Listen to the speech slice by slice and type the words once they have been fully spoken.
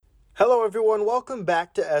Hello, everyone. Welcome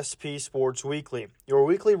back to SP Sports Weekly, your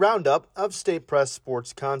weekly roundup of State Press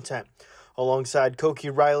sports content. Alongside Koki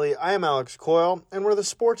Riley, I am Alex Coyle, and we're the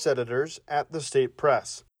sports editors at the State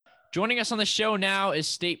Press. Joining us on the show now is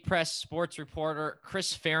State Press sports reporter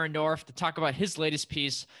Chris Ferendorf to talk about his latest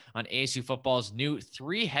piece on ASU football's new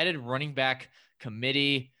three-headed running back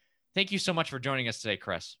committee. Thank you so much for joining us today,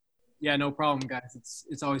 Chris. Yeah, no problem, guys.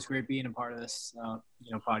 It's always great being a part of this,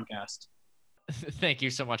 podcast. Thank you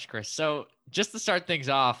so much, Chris. So just to start things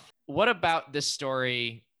off, what about this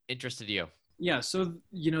story interested you? Yeah, so,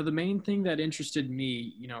 the main thing that interested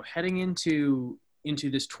me, heading into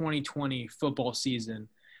this 2020 football season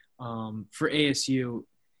for ASU,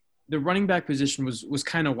 the running back position was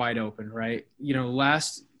kind of wide open, right? The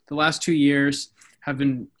last 2 years have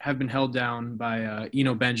been held down by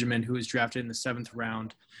Eno Benjamin, who was drafted in the 7th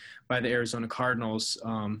round by the Arizona Cardinals.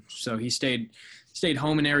 So he stayed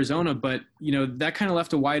home in Arizona, but that kind of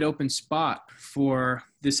left a wide open spot for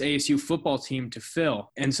this ASU football team to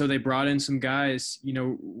fill. And so they brought in some guys,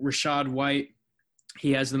 Rachaad White.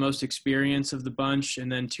 He has the most experience of the bunch, and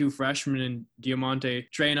then 2 freshmen in Diamante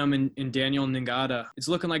Traynum and Daniel Ngata. It's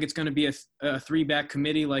looking like it's going to be a 3-back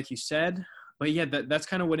committee, like you said. But yeah, that's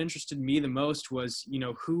kind of what interested me the most was,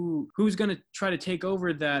 who's going to try to take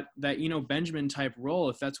over that Benjamin type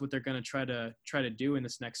role if that's what they're going to try to do in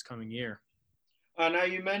this next coming year. Now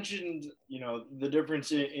you mentioned, the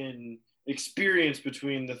difference in experience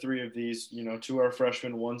between the 3 of these, 2 are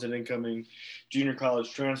freshmen, 1's an incoming junior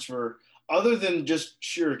college transfer. Other than just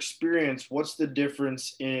sheer experience, what's the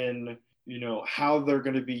difference in, how they're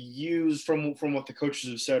going to be used from what the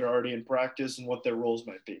coaches have said already in practice and what their roles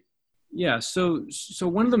might be? Yeah, so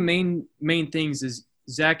one of the main things is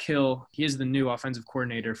Zach Hill. He is the new offensive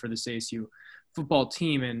coordinator for the ASU football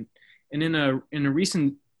team, and in a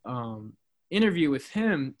recent interview with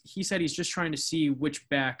him, he said he's just trying to see which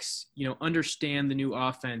backs understand the new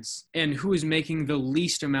offense and who is making the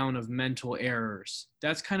least amount of mental errors.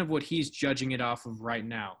 That's kind of what he's judging it off of right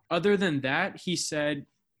now. Other than that, he said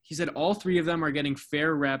all 3 of them are getting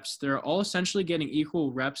fair reps. They're all essentially getting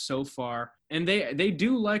equal reps so far. And they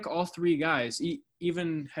do like all 3 guys.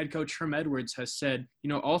 Even head coach Herm Edwards has said,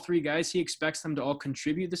 all 3 guys, he expects them to all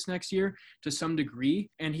contribute this next year to some degree.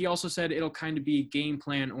 And he also said it'll kind of be game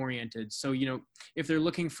plan oriented. So, if they're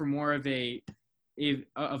looking for more of a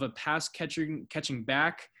pass catching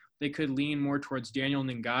back, they could lean more towards Daniel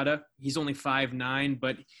Ngata. He's only 5'9",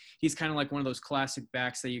 but he's kind of like one of those classic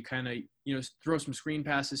backs that you kind of, throw some screen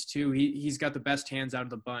passes to. He's got the best hands out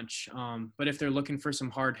of the bunch. But if they're looking for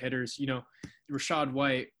some hard hitters, Rachaad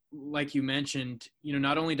White, like you mentioned,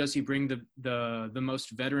 not only does he bring the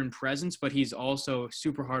most veteran presence, but he's also a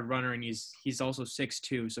super hard runner, and he's also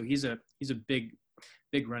 6'2", so he's a big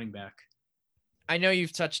running back. I know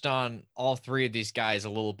you've touched on all 3 of these guys a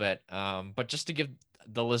little bit, but just to give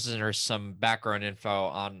the listeners some background info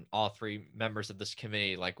on all 3 members of this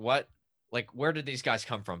committee, where did these guys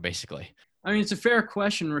come from, basically? I mean, it's a fair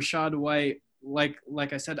question. Rachaad White,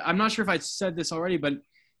 like I said, I'm not sure if I said this already, but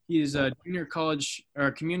he's a junior college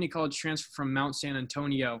or community college transfer from Mount San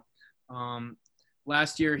Antonio.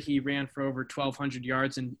 Last year, he ran for over 1,200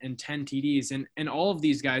 yards and 10 TDs. And all of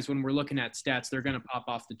these guys, when we're looking at stats, they're going to pop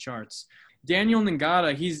off the charts. Daniel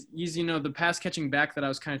Ngata, he's the pass catching back that I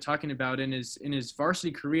was kind of talking about. In his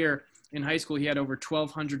varsity career in high school, he had over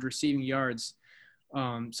 1,200 receiving yards.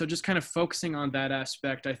 So just kind of focusing on that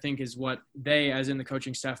aspect, I think, is what they, as in the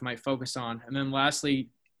coaching staff, might focus on. And then lastly,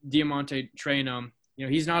 Diamante Traynum.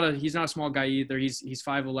 He's not a small guy either. He's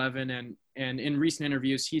 5'11", and in recent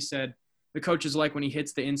interviews, he said the coaches like when he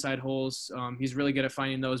hits the inside holes. He's really good at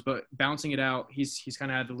finding those, but bouncing it out, he's kind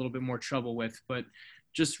of had a little bit more trouble with. But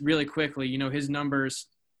just really quickly, his numbers,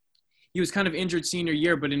 he was kind of injured senior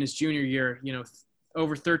year, but in his junior year,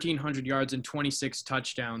 over 1,300 yards and 26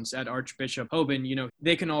 touchdowns at Archbishop Hoban.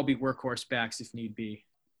 They can all be workhorse backs if need be.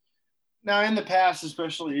 Now, in the past,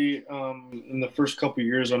 especially in the first couple of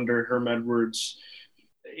years under Herm Edwards,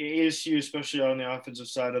 ASU, especially on the offensive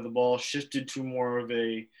side of the ball, shifted to more of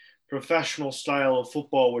a professional style of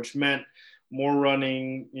football, which meant more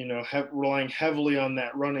running, relying heavily on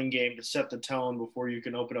that running game to set the tone before you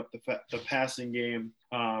can open up the passing game,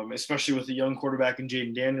 especially with the young quarterback in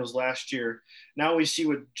Jayden Daniels last year. Now we see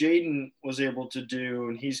what Jayden was able to do,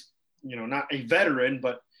 and he's, not a veteran,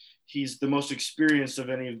 but he's the most experienced of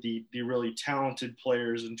any of the really talented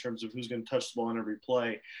players in terms of who's going to touch the ball on every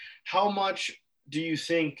play. How much do you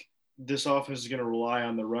think this offense is going to rely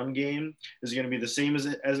on the run game? Is it going to be the same as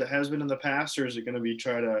it has been in the past, or is it going to be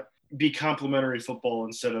try to be complementary football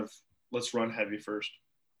instead of let's run heavy first?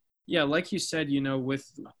 Yeah, like you said,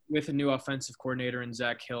 with a new offensive coordinator in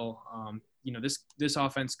Zach Hill, this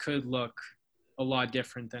offense could look a lot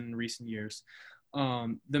different than in recent years.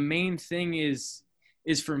 The main thing is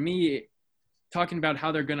for me, talking about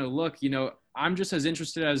how they're going to look, I'm just as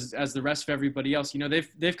interested as the rest of everybody else.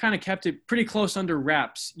 They've kind of kept it pretty close under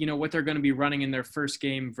wraps, what they're going to be running in their first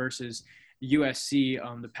game versus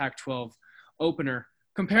USC, the Pac-12 opener.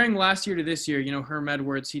 Comparing last year to this year, Herm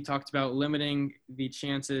Edwards, he talked about limiting the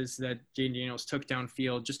chances that Jayden Daniels took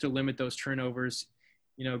downfield just to limit those turnovers,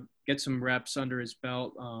 get some reps under his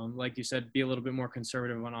belt. Like you said, be a little bit more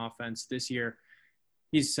conservative on offense this year.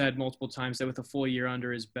 He's said multiple times that with a full year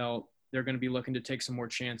under his belt, they're going to be looking to take some more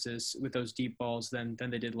chances with those deep balls than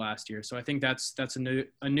they did last year. So I think that's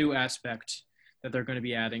a new aspect that they're going to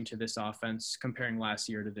be adding to this offense comparing last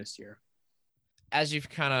year to this year. As you've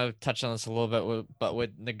kind of touched on this a little bit, but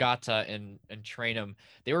with Nagata and Trainum,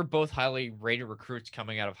 they were both highly rated recruits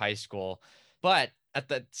coming out of high school. But at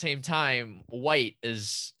the same time, White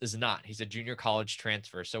is not. He's a junior college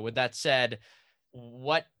transfer. So with that said,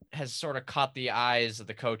 what has sort of caught the eyes of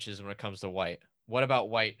the coaches when it comes to White? What about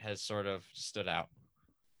White has sort of stood out?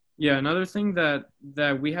 Yeah, another thing that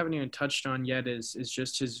we haven't even touched on yet is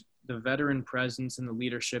just the veteran presence and the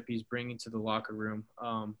leadership he's bringing to the locker room.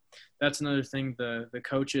 That's another thing the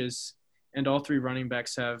coaches and all three running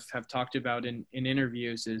backs have talked about in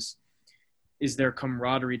interviews is their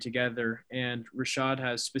camaraderie together. And Rashad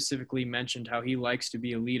has specifically mentioned how he likes to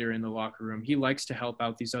be a leader in the locker room. He likes to help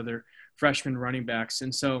out these other freshman running backs.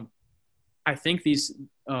 And so I think these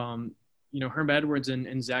Herm Edwards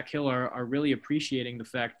and Zach Hill are really appreciating the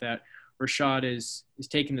fact that Rashad is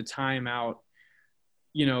taking the time out,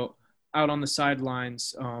 out on the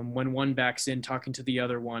sidelines when one back's in talking to the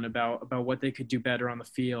other one about what they could do better on the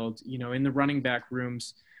field, in the running back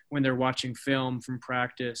rooms when they're watching film from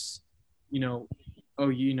practice,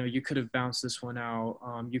 you could have bounced this one out.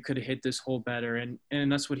 You could have hit this hole better.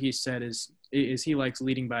 And that's what he said is he likes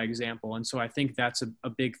leading by example. And so I think that's a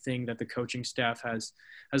big thing that the coaching staff has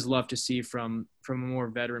loved to see from a more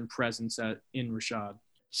veteran presence in Rashad.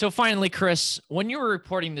 So finally, Chris, when you were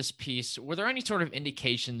reporting this piece, were there any sort of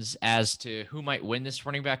indications as to who might win this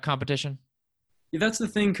running back competition? Yeah, that's the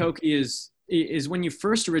thing, Koki, is when you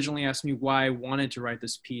first originally asked me why I wanted to write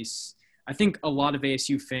this piece, I think a lot of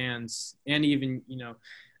ASU fans and even,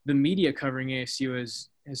 the media covering ASU has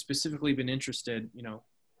specifically been interested,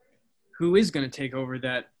 who is going to take over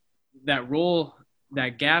that role,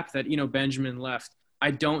 that gap that, Benjamin left. I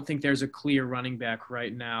don't think there's a clear running back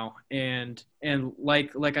right now. And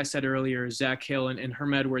like I said earlier, Zach Hill and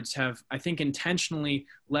Herm Edwards have, I think, intentionally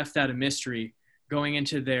left that a mystery going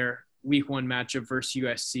into their week 1 matchup versus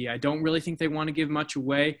USC. I don't really think they want to give much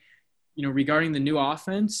away, regarding the new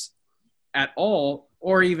offense at all,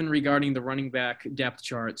 or even regarding the running back depth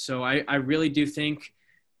chart. So I really do think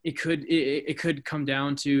it could come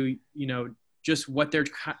down to, just what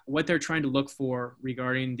they're trying to look for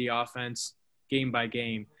regarding the offense game by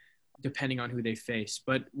game, depending on who they face.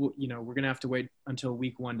 But, we're going to have to wait until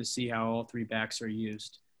week 1 to see how all three backs are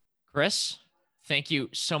used. Chris, thank you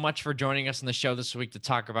so much for joining us on the show this week to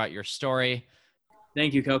talk about your story.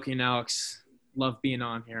 Thank you, Koki and Alex. Love being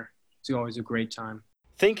on here. It's always a great time.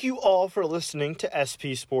 Thank you all for listening to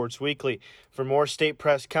SP Sports Weekly. For more State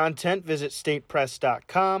Press content, visit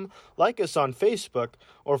statepress.com, like us on Facebook,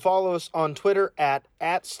 or follow us on Twitter at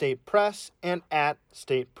State Press and at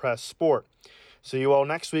State Press Sport. See you all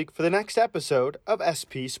next week for the next episode of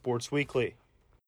SP Sports Weekly.